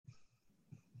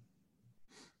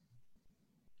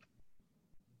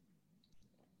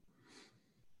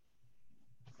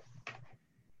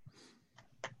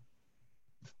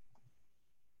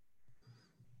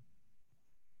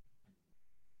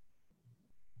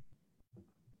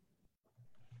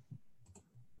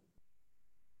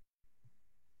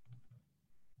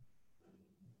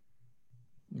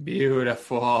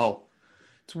Beautiful.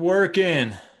 It's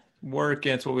working.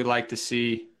 Working. It's what we like to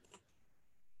see.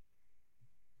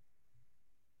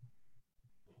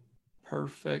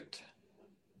 Perfect.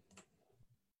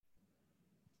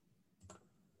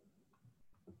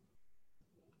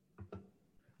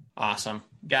 Awesome.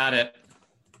 Got it.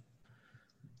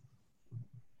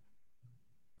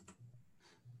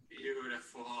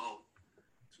 Beautiful.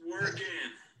 It's working.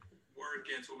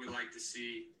 Working. It's what we like to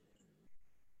see.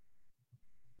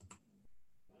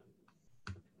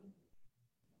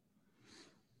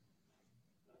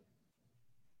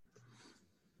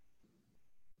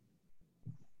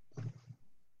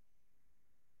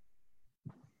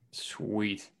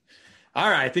 Sweet. All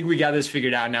right. I think we got this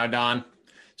figured out now, Don.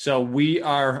 So we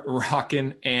are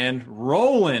rocking and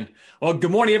rolling. Well,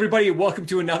 good morning, everybody. Welcome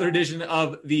to another edition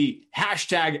of the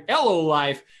hashtag LO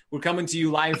Life. We're coming to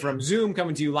you live from Zoom,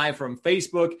 coming to you live from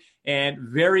Facebook, and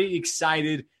very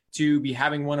excited to be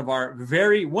having one of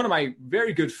my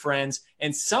very good friends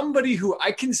and somebody who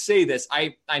I can say this.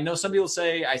 I know some people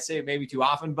say I say it maybe too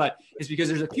often, but it's because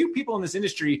there's a few people in this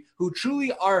industry who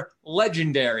truly are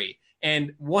legendary.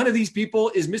 And one of these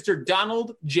people is Mr.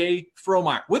 Donald J.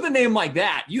 Frommeyer. With a name like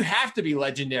that, you have to be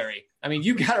legendary. I mean,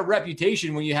 you got a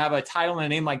reputation when you have a title and a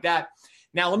name like that.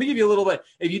 Now, let me give you a little bit.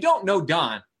 If you don't know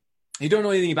Don, you don't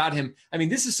know anything about him. I mean,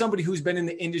 this is somebody who's been in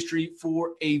the industry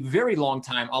for a very long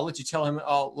time. I'll let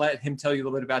him tell you a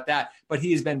little bit about that. But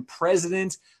he has been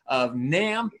president of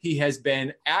NAM. He has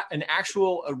been an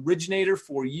actual originator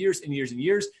for years and years and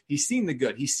years. He's seen the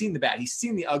good. He's seen the bad. He's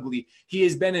seen the ugly. He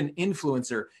has been an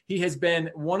influencer. He has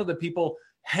been one of the people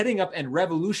heading up and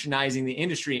revolutionizing the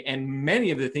industry and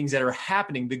many of the things that are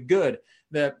happening, the good,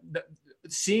 the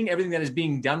seeing everything that is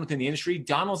being done within the industry.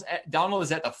 Donald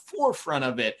is at the forefront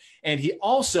of it. And he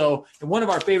also, and one of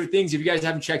our favorite things, if you guys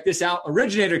haven't checked this out,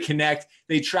 Originator Connect,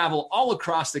 they travel all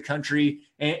across the country.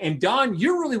 And Don,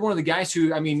 you're really one of the guys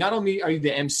who, I mean, not only are you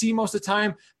the MC most of the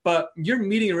time, but you're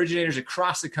meeting originators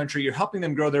across the country. You're helping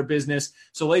them grow their business.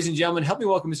 So ladies and gentlemen, help me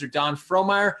welcome Mr. Don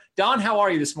Frommeyer. Don, how are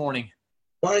you this morning?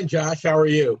 Fine, Josh. How are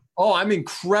you? Oh, I'm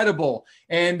incredible.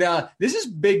 And this is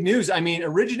big news. I mean,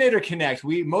 Originator Connect,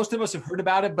 most of us have heard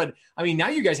about it, but I mean, now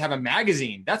you guys have a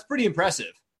magazine. That's pretty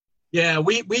impressive. Yeah,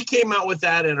 we came out with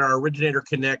that at our Originator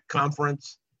Connect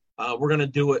conference. We're going to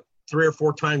do it 3 or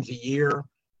 4 times a year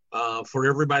for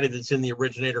everybody that's in the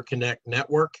Originator Connect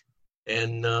network.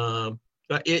 And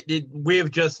we have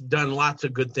just done lots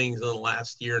of good things in the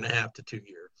last 1.5 to 2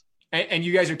 years. And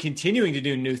you guys are continuing to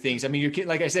do new things. I mean,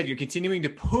 like I said, you're continuing to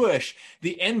push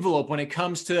the envelope when it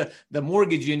comes to the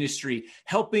mortgage industry,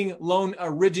 helping loan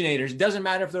originators. Doesn't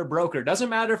matter if they're a broker, doesn't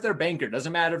matter if they're a banker,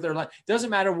 doesn't matter if doesn't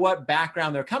matter what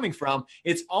background they're coming from.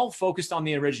 It's all focused on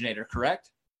the originator,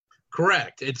 correct?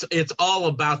 Correct. It's all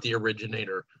about the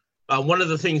originator. One of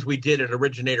the things we did at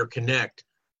Originator Connect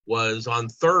was on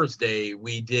Thursday,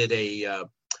 we did a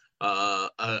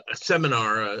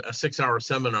seminar, a 6-hour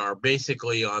seminar,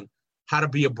 basically on how to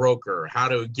be a broker, how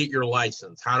to get your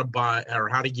license, how to buy, or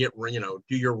how to get,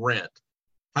 do your rent,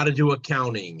 how to do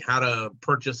accounting, how to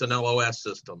purchase an LOS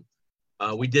system.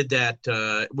 We did that,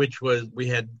 we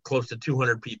had close to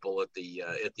 200 people at the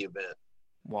event.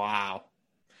 Wow.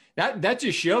 That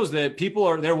just shows that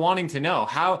they're wanting to know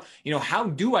how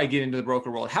do I get into the broker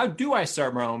world? How do I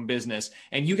start my own business?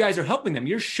 And you guys are helping them.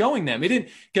 You're showing them.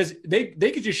 Because they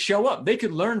could just show up. They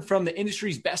could learn from the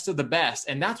industry's best of the best.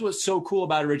 And that's what's so cool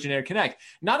about Originator Connect.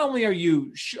 Not only are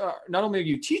you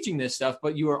teaching this stuff,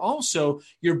 but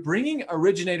you're bringing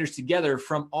originators together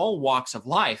from all walks of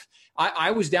life.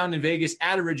 I was down in Vegas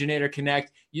at Originator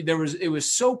Connect. It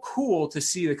was so cool to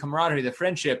see the camaraderie, the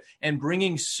friendship, and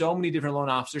bringing so many different loan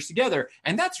officers together.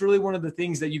 And that's really one of the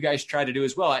things that you guys try to do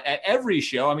as well at every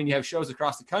show. I mean, you have shows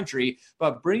across the country,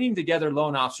 but bringing together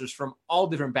loan officers from all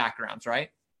different backgrounds,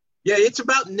 right? Yeah, it's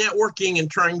about networking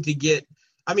and trying to get,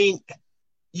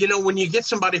 when you get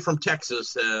somebody from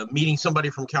Texas, meeting somebody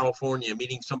from California,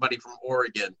 meeting somebody from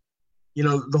Oregon,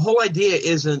 the whole idea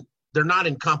isn't, they're not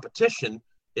in competition.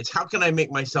 It's how can I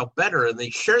make myself better? And they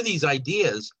share these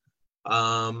ideas.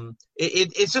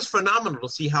 It's just phenomenal to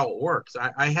see how it works.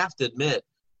 I have to admit,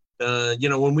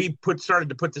 when we started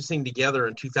to put this thing together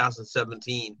in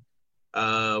 2017,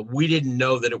 we didn't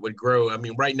know that it would grow. I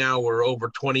mean, right now we're over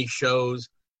 20 shows.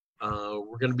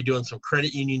 We're going to be doing some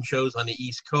credit union shows on the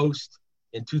East Coast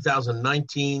in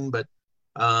 2019. But,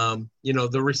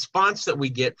 the response that we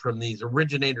get from these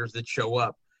originators that show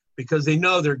up, because they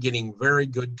know they're getting very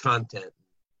good content,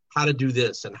 how to do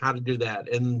this and how to do that.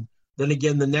 And then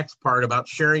again, the next part about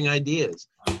sharing ideas,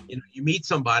 you meet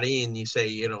somebody and you say,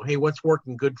 hey, what's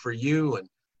working good for you? And,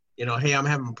 hey, I'm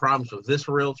having problems with this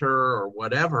realtor or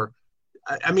whatever.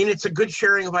 I mean, it's a good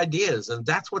sharing of ideas, and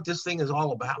that's what this thing is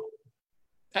all about.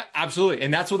 Absolutely.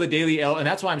 And that's what the daily L, and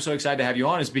that's why I'm so excited to have you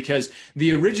on, is because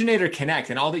the Originator Connect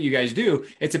and all that you guys do,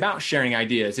 it's about sharing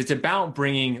ideas. It's about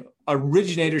bringing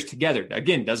originators together.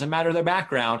 Again, doesn't matter their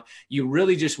background. You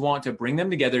really just want to bring them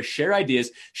together, share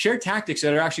ideas, share tactics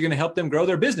that are actually going to help them grow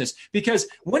their business. Because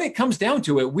when it comes down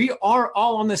to it, we are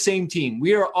all on the same team.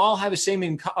 We are all have the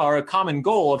same or a common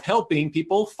goal of helping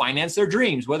people finance their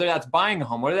dreams, whether that's buying a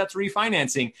home, whether that's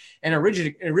refinancing. And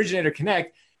Originator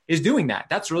Connect is doing that.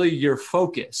 That's really your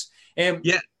focus. And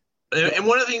yeah. And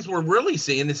one of the things we're really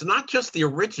seeing, it's not just the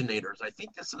originators. I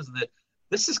think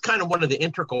this is kind of one of the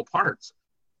integral parts.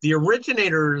 The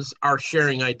originators are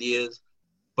sharing ideas,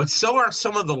 but so are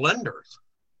some of the lenders.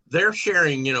 They're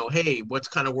sharing, hey, what's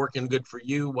kind of working good for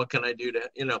you? What can I do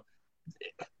to,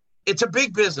 it's a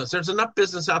big business. There's enough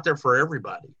business out there for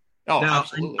everybody. Oh, now,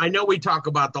 absolutely. I know we talk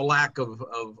about the lack of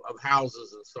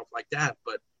houses and stuff like that,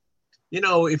 but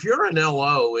if you're an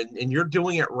LO and you're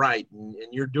doing it right and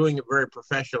you're doing it very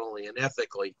professionally and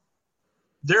ethically,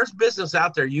 there's business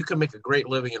out there. You can make a great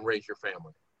living and raise your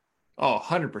family. Oh,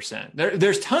 100%.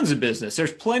 There's tons of business.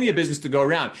 There's plenty of business to go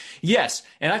around. Yes.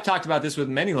 And I've talked about this with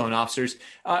many loan officers.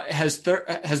 Has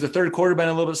the third quarter been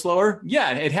a little bit slower?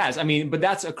 Yeah, it has. I mean, but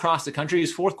that's across the country.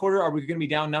 Is fourth quarter, are we going to be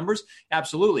down numbers?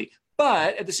 Absolutely.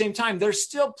 But at the same time, there's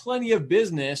still plenty of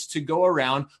business to go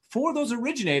around for those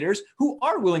originators who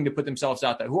are willing to put themselves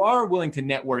out there, who are willing to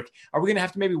network. Are we going to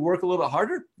have to maybe work a little bit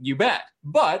harder? You bet.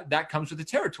 But that comes with the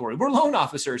territory. We're loan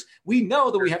officers. We know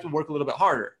that we have to work a little bit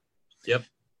harder. Yep.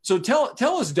 So tell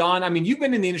us, Don, I mean, you've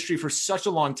been in the industry for such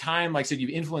a long time. Like I said, you've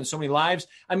influenced so many lives.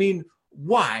 I mean,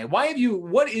 why?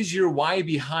 What is your why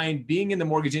behind being in the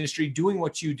mortgage industry, doing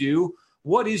what you do?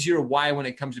 What is your why when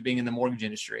it comes to being in the mortgage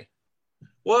industry?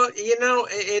 Well,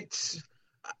 it's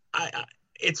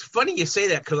funny you say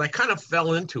that because I kind of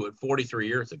fell into it 43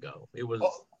 years ago. It was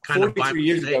kind of 43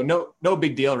 years ago. No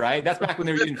big deal, right? That's back when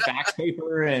they were using fax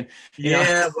paper and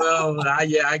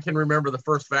I can remember the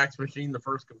first fax machine, the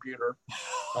first computer.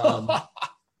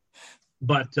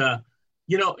 But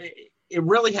it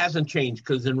really hasn't changed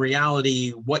because in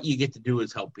reality, what you get to do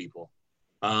is help people.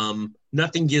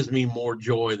 Nothing gives me more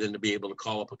joy than to be able to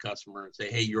call up a customer and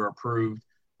say, hey, you're approved.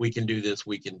 We can do this.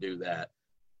 We can do that.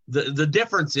 The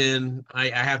difference I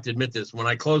have to admit this, when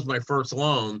I closed my first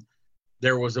loan,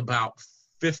 there was about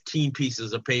 15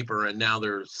 pieces of paper and now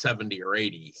there's 70 or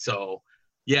 80. So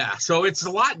it's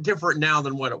a lot different now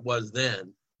than what it was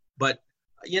then. But,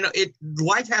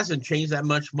 life hasn't changed that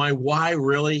much. My why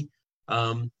really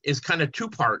is kind of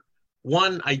two-part.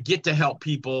 One, I get to help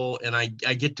people and I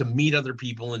get to meet other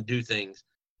people and do things.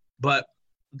 But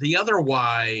the other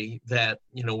why that,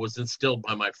 was instilled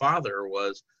by my father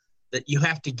was that you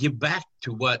have to give back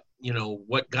to what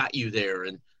got you there.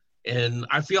 And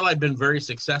I feel I've been very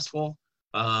successful.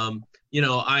 I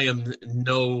am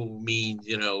no means,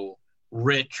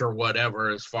 rich or whatever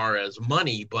as far as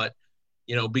money, but,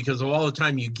 because of all the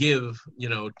time you give,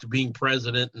 to being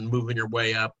president and moving your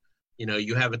way up,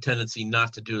 you have a tendency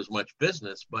not to do as much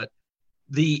business, but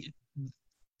being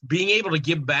able to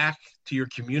give back to your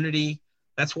community,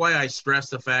 that's why I stress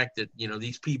the fact that,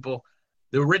 these people,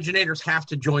 the originators have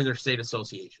to join their state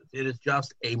associations. It is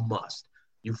just a must.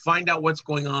 You find out what's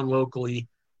going on locally.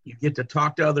 You get to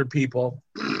talk to other people,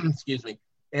 excuse me.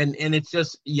 And it's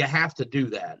just, you have to do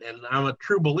that. And I'm a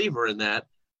true believer in that.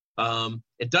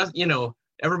 It does,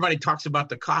 everybody talks about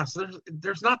the cost.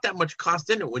 There's not that much cost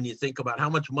in it when you think about how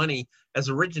much money as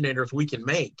originators we can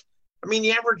make. I mean,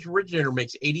 the average originator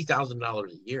makes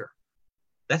 $80,000 a year.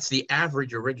 That's the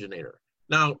average originator.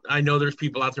 Now, I know there's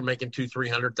people out there making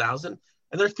 $200,000-300,000, and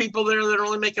there's people there that are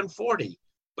only making 40.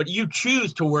 But you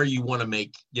choose to where you want to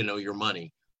make, your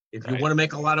money. If you want to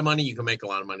make a lot of money, you can make a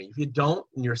lot of money. If you don't,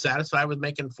 and you're satisfied with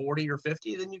making 40 or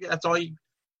 50, then that's all you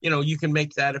can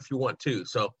make that if you want to.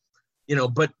 So,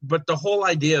 but the whole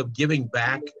idea of giving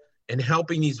back and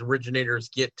helping these originators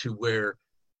get to where,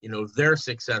 they're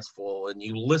successful, and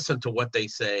you listen to what they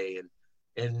say,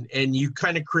 and you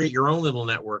kind of create your own little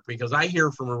network, because I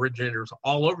hear from originators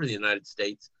all over the United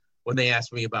States when they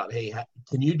ask me about, hey,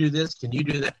 can you do this? Can you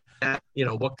do that?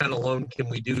 What kind of loan can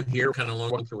we do here? What kind of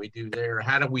loan can we do there?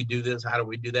 How do we do this? How do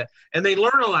we do that? And they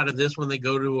learn a lot of this when they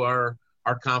go to our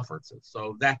conferences.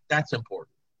 So that's important.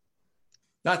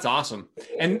 That's awesome.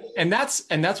 And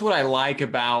that's what I like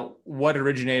about what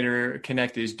Originator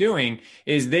Connect is doing,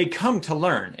 is they come to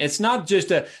learn. It's not just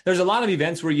there's a lot of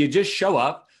events where you just show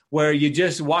up, where you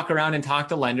just walk around and talk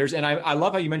to lenders. And I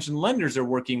love how you mentioned lenders are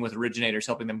working with originators,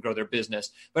 helping them grow their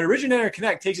business. But Originator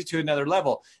Connect takes it to another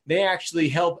level. They actually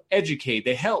help educate.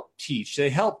 They help teach. They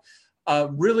help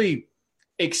really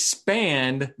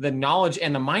expand the knowledge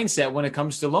and the mindset when it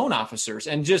comes to loan officers.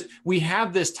 And just, we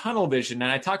have this tunnel vision.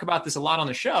 And I talk about this a lot on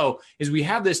the show, is we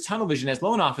have this tunnel vision as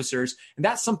loan officers. And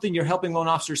that's something you're helping loan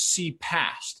officers see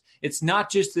past. It's not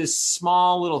just this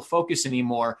small little focus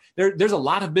anymore. There's a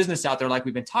lot of business out there, like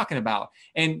we've been talking about.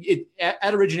 And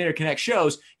at Originator Connect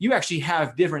shows, you actually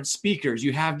have different speakers.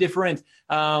 You have different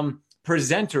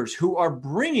presenters who are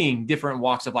bringing different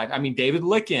walks of life. I mean, David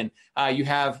Licken, you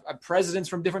have presidents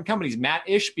from different companies, Matt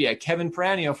Ishbia, Kevin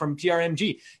Peranio from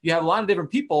TRMG. You have a lot of different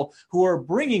people who are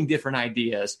bringing different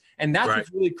ideas. And that's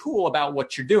what's really cool about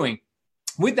what you're doing.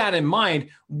 With that in mind,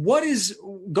 what is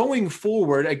going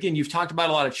forward? Again, you've talked about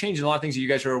a lot of change and a lot of things that you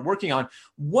guys are working on.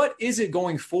 What is it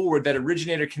going forward that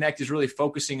Originator Connect is really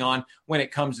focusing on when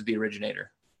it comes to the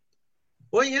Originator?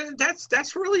 Well, yeah,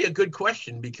 that's really a good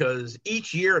question, because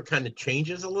each year it kind of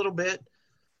changes a little bit.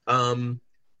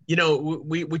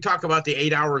 We talk about the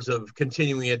 8 hours of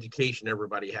continuing education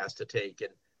everybody has to take,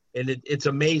 and it's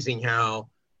amazing how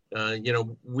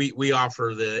we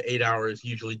offer the 8 hours.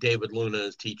 Usually David Luna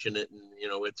is teaching it, and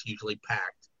it's usually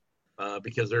packed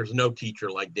because there's no teacher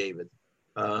like David.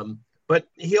 But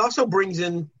he also brings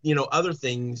in other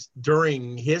things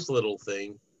during his little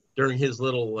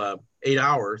 8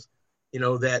 hours.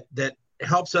 That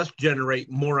helps us generate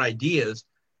more ideas.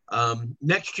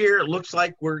 Next year, it looks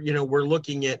like we're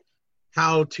looking at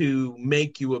how to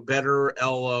make you a better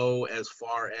LO, as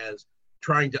far as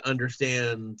trying to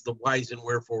understand the whys and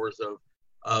wherefores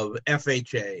of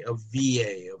FHA, of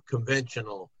VA, of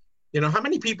conventional. How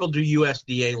many people do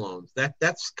USDA loans?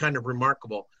 That's kind of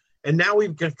remarkable. And now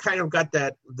we've kind of got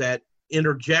that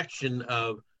interjection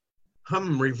of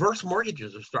reverse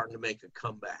mortgages are starting to make a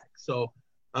comeback. So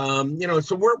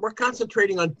so we're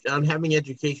concentrating on having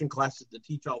education classes to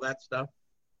teach all that stuff.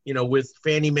 With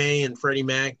Fannie Mae and Freddie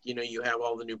Mac, you have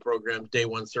all the new programs, Day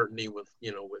One Certainty with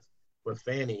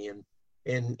Fannie,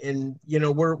 and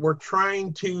we're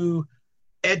trying to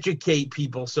educate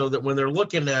people so that when they're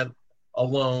looking at a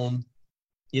loan,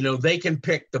 they can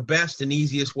pick the best and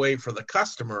easiest way for the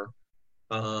customer.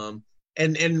 And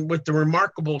with the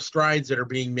remarkable strides that are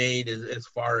being made as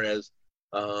far as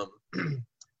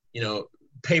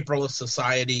paperless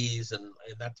societies and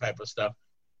that type of stuff.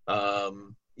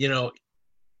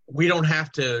 We don't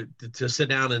have to sit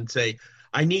down and say,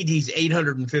 I need these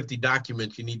 850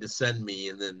 documents you need to send me.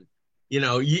 And then,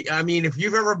 if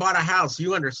you've ever bought a house,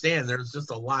 you understand there's just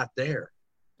a lot there.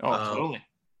 Oh, totally.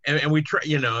 And we try,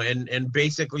 and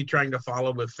basically trying to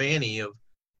follow with Fannie of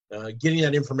getting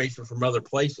that information from other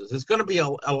places. It's going to be a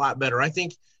lot better. I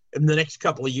think in the next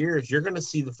couple of years, you're going to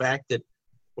see the fact that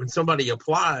when somebody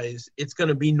applies, it's going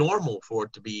to be normal for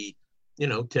it to be,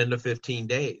 10 to 15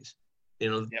 days.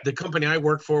 The company I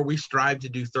work for, we strive to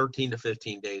do 13 to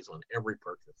 15 days on every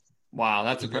purchase. Wow,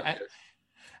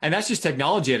 and that's just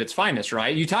technology at its finest,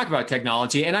 right? You talk about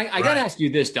technology, and I got to ask you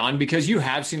this, Don, because you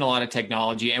have seen a lot of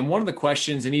technology. And one of the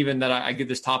questions, and even that I get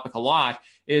this topic a lot,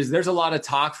 is there's a lot of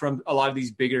talk from a lot of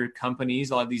these bigger companies,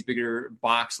 a lot of these bigger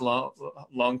box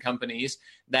loan companies,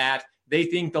 that they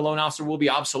think the loan officer will be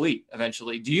obsolete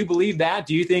eventually. Do you believe that?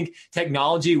 Do you think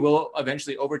technology will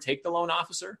eventually overtake the loan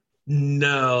officer?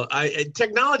 No,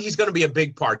 technology is going to be a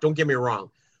big part. Don't get me wrong,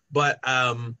 but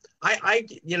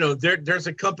there's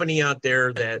a company out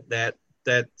there that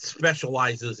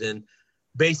specializes in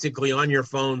basically on your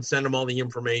phone, send them all the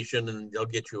information and they'll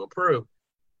get you approved.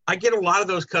 I get a lot of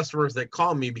those customers that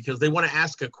call me because they want to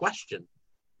ask a question.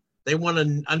 They want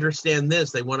to understand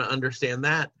this. They want to understand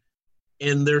that.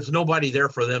 And there's nobody there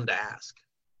for them to ask.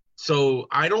 So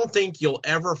I don't think you'll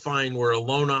ever find where a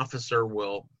loan officer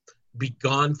will be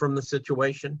gone from the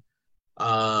situation.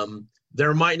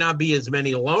 There might not be as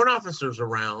many loan officers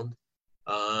around,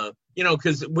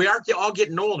 because we are all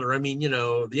getting older. I mean, the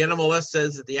NMLS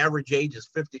says that the average age is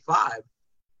 55.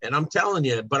 And I'm telling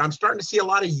you, but I'm starting to see a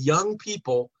lot of young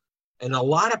people and a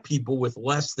lot of people with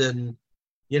less than,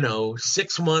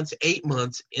 6 months, 8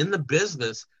 months in the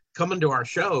business coming to our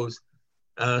shows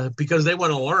because they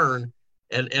want to learn.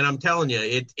 And I'm telling you,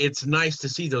 it's nice to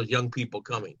see those young people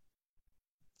coming.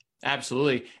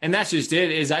 Absolutely. And that's just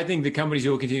it, is I think the companies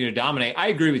will continue to dominate. I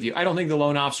agree with you. I don't think the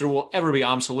loan officer will ever be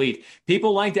obsolete.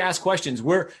 People like to ask questions.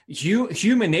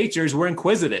 Human natures, we're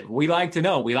inquisitive. We like to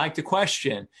know. We like to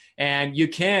question. And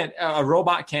a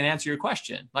robot can't answer your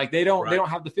question. Like they don't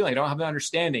have the feeling. They don't have the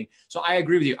understanding. So I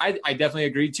agree with you. I definitely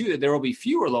agree too that there will be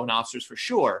fewer loan officers for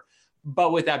sure.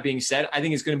 But with that being said, I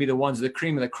think it's going to be the ones, the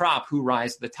cream of the crop, who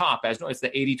rise to the top. It's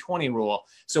the 80-20 rule.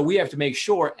 So we have to make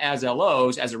sure as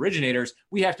LOs, as originators,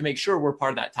 we have to make sure we're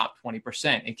part of that top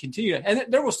 20% and continue.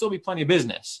 And there will still be plenty of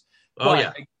business. Oh,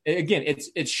 yeah. again,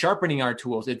 it's sharpening our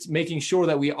tools. It's making sure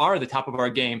that we are the top of our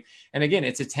game. And again,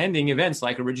 it's attending events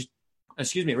like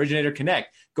Originator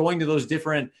Connect, going to those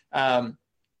different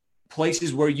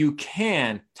places where you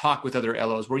can talk with other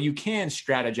LOs, where you can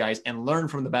strategize and learn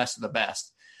from the best of the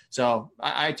best. So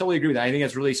I totally agree with that. I think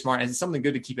that's really smart. And it's something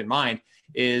good to keep in mind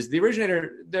is the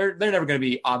originator, they're never going to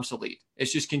be obsolete.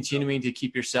 It's just continuing to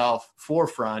keep yourself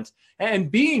forefront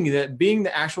and being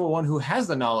the actual one who has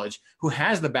the knowledge, who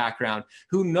has the background,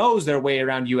 who knows their way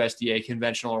around USDA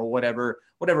conventional or whatever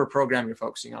program you're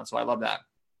focusing on. So I love that.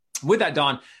 With that,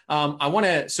 Don, I want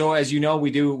to, so as you know,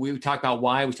 we talk about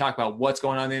why, we talk about what's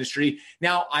going on in the industry.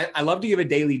 Now, I love to give a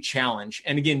daily challenge.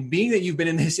 And again, being that you've been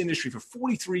in this industry for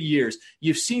 43 years,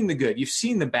 you've seen the good, you've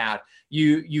seen the bad,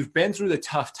 you've been through the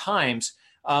tough times.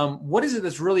 What is it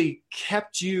that's really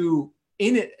kept you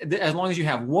in it as long as you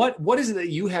have? What is it that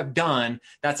you have done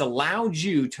that's allowed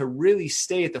you to really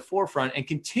stay at the forefront and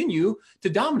continue to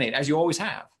dominate as you always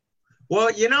have? Well,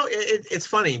 it's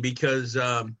funny because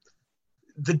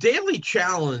the daily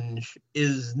challenge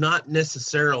is not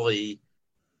necessarily,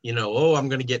 I'm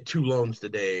going to get 2 loans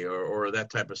today or that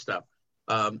type of stuff.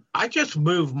 I just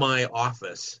moved my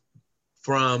office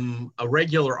from a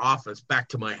regular office back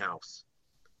to my house.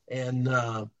 And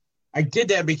I did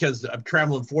that because I'm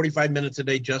traveling 45 minutes a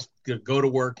day just to go to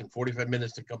work and 45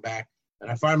 minutes to come back. And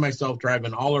I find myself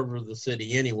driving all over the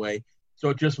city anyway. So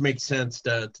it just makes sense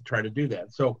to try to do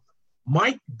that. So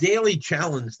my daily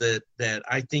challenge that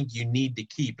I think you need to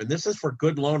keep, and this is for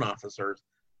good loan officers,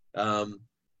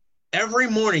 every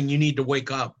morning you need to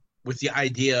wake up with the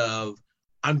idea of,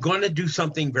 I'm going to do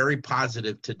something very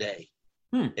positive today.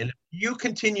 And if you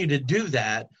continue to do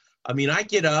that, I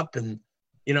get up and,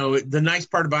 the nice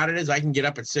part about it is I can get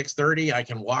up at 6:30. I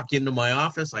can walk into my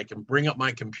office. I can bring up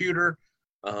my computer.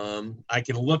 I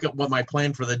can look at what my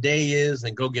plan for the day is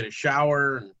and go get a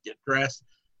shower and get dressed.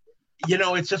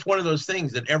 It's just one of those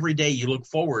things that every day you look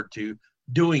forward to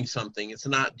doing something. It's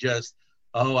not just,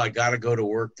 I got to go to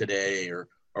work today or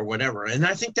whatever. And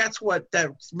I think that's what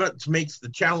makes the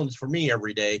challenge for me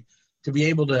every day, to be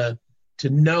able to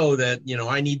know that,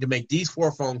 I need to make these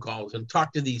 4 phone calls and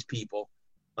talk to these people.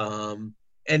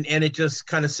 And it just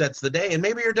kind of sets the day. And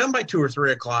maybe you're done by 2 or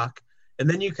 3 o'clock, and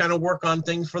then you kind of work on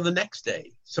things for the next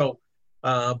day. So,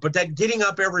 but that getting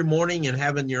up every morning and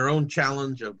having your own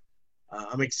challenge of,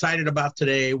 I'm excited about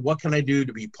today. What can I do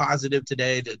to be positive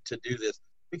today to do this?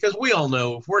 Because we all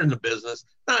know if we're in the business,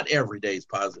 not every day is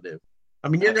positive.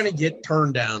 You're going to get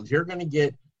turn downs. You're going to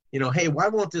get, hey, why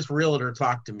won't this realtor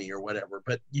talk to me or whatever?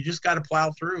 But you just got to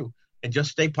plow through and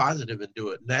just stay positive and do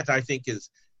it. And that, I think, is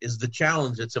the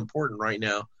challenge that's important right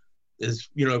now is,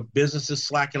 business is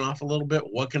slacking off a little bit.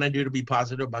 What can I do to be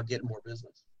positive about getting more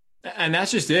business? And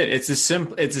that's just it. It's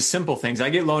a simple things. I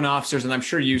get loan officers, and I'm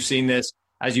sure you've seen this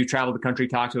as you travel the country,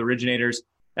 talk to originators.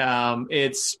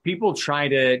 It's people try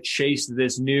to chase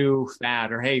this new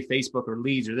fad or, hey, Facebook or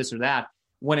leads or this or that.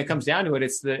 When it comes down to it,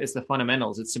 it's the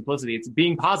fundamentals. It's simplicity. It's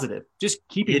being positive. Just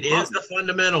keeping it positive. Is the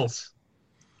fundamentals.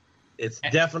 It's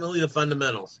definitely the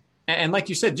fundamentals. And like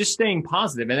you said, just staying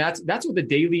positive. And that's what the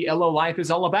daily LO life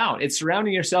is all about. It's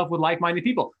surrounding yourself with like-minded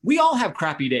people. We all have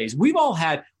crappy days. We've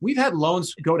had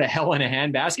loans go to hell in a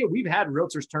handbasket. We've had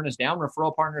realtors turn us down,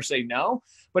 referral partners say no.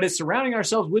 But it's surrounding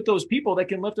ourselves with those people that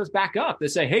can lift us back up. They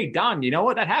say, hey, Don, you know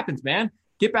what? That happens, man.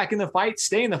 Get back in the fight.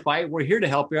 Stay in the fight. We're here to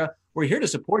help you. We're here to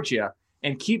support you.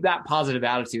 And keep that positive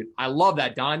attitude. I love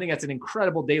that, Don. I think that's an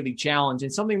incredible daily challenge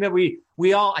and something that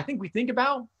we all, I think we think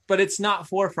about, but it's not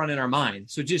forefront in our mind.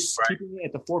 So just keeping it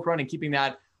at the forefront and keeping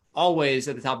that always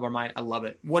at the top of our mind. I love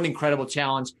it. What an incredible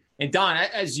challenge. And Don,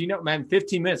 as you know, man,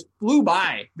 15 minutes flew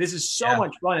by. This is so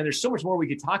much fun. And there's so much more we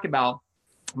could talk about.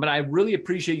 But I really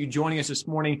appreciate you joining us this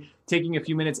morning, taking a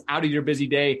few minutes out of your busy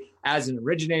day as an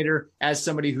originator, as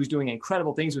somebody who's doing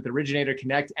incredible things with Originator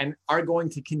Connect and are going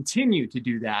to continue to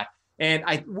do that. And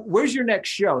where's your next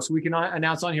show? So we can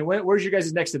announce on here. Where's your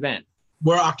guys' next event?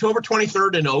 We're October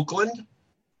 23rd in Oakland.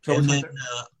 And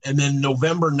then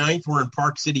November 9th, we're in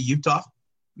Park City, Utah.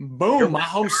 Boom, my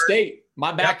home state,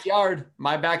 my backyard,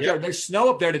 Yep. There's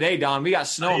snow up there today, Don. We got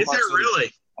snow. Is there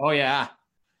really? Oh, yeah.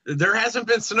 There hasn't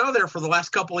been snow there for the last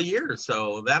couple of years,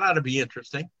 so that ought to be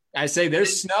interesting. I say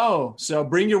there's snow, so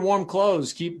bring your warm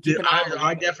clothes. Keep an eye on it.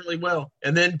 I definitely will.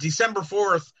 And then December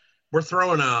 4th, we're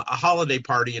throwing a holiday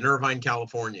party in Irvine,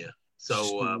 California.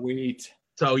 So sweet.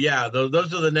 So yeah,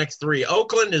 those are the next 3.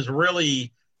 Oakland is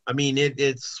really,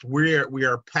 we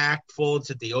are packed full.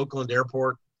 It's at the Oakland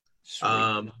airport.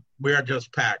 We are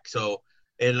just packed. So,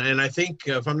 and I think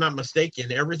if I'm not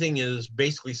mistaken, everything is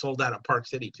basically sold out at Park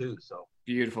City too. So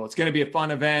Beautiful. It's going to be a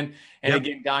fun event. And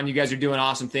again, Don, you guys are doing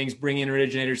awesome things, bringing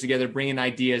originators together, bringing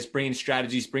ideas, bringing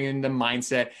strategies, bringing the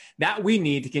mindset that we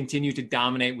need to continue to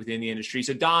dominate within the industry.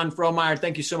 So Don Frommeyer,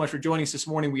 thank you so much for joining us this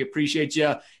morning. We appreciate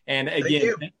you. And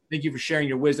again, thank you for sharing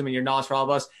your wisdom and your knowledge for all of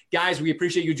us. Guys, we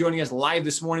appreciate you joining us live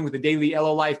this morning with the Daily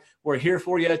LO Life. We're here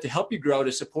for you to help you grow,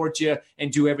 to support you,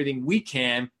 and do everything we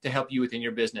can to help you within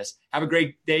your business. Have a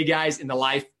great day, guys, in the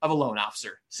life of a loan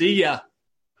officer. See ya.